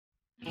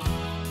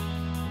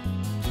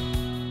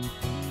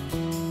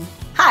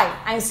Hi,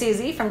 I'm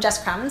Susie from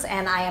Just Crumbs,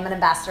 and I am an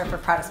ambassador for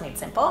Produce Made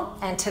Simple.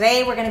 And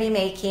today we're going to be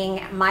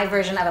making my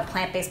version of a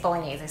plant-based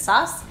Bolognese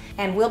sauce,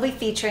 and we'll be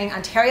featuring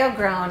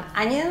Ontario-grown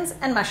onions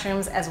and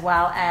mushrooms as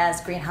well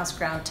as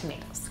greenhouse-grown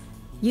tomatoes.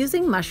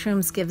 Using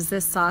mushrooms gives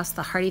this sauce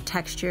the hearty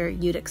texture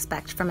you'd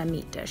expect from a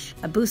meat dish.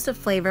 A boost of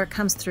flavor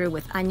comes through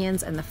with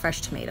onions and the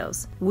fresh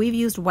tomatoes. We've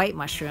used white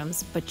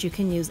mushrooms, but you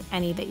can use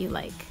any that you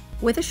like.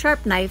 With a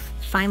sharp knife,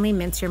 finely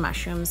mince your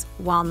mushrooms,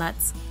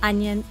 walnuts,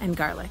 onion, and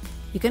garlic.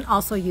 You can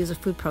also use a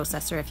food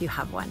processor if you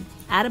have one.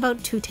 Add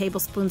about 2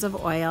 tablespoons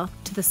of oil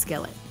to the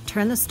skillet.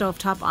 Turn the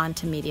stovetop on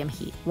to medium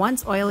heat.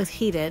 Once oil is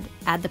heated,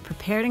 add the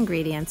prepared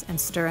ingredients and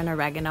stir in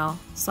oregano,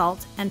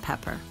 salt, and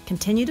pepper.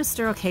 Continue to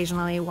stir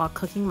occasionally while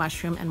cooking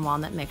mushroom and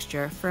walnut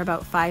mixture for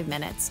about 5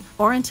 minutes,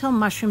 or until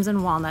mushrooms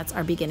and walnuts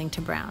are beginning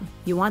to brown.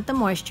 You want the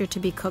moisture to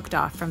be cooked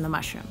off from the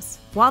mushrooms.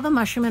 While the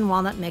mushroom and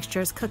walnut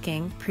mixture is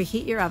cooking,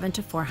 preheat your oven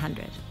to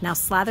 400. Now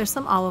slather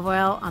some olive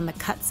oil on the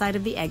cut side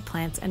of the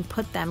eggplants and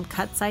put them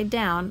cut side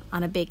down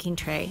on a baking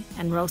tray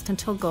and roast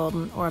until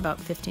golden, or about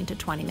 15 to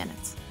 20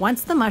 minutes.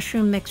 Once the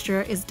mushroom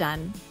mixture is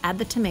done, add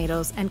the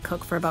tomatoes and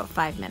cook for about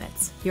 5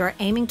 minutes. You are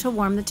aiming to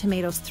warm the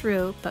tomatoes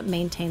through but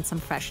maintain some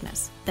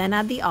freshness. Then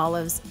add the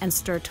olives and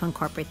stir to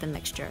incorporate the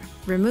mixture.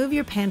 Remove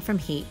your pan from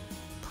heat.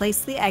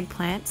 Place the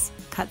eggplants,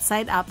 cut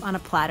side up, on a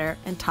platter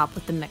and top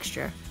with the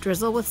mixture.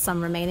 Drizzle with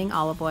some remaining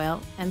olive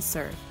oil and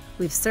serve.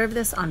 We've served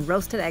this on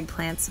roasted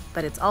eggplants,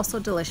 but it's also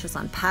delicious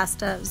on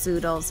pasta,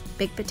 zoodles,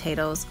 baked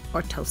potatoes,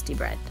 or toasty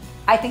bread.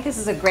 I think this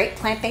is a great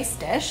plant-based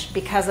dish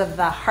because of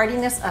the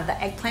heartiness of the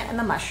eggplant and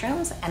the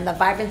mushrooms and the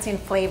vibrancy and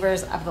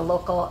flavors of the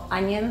local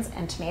onions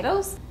and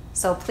tomatoes.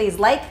 So please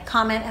like,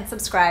 comment, and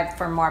subscribe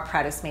for more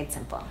Produce Made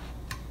Simple.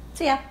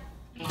 See ya.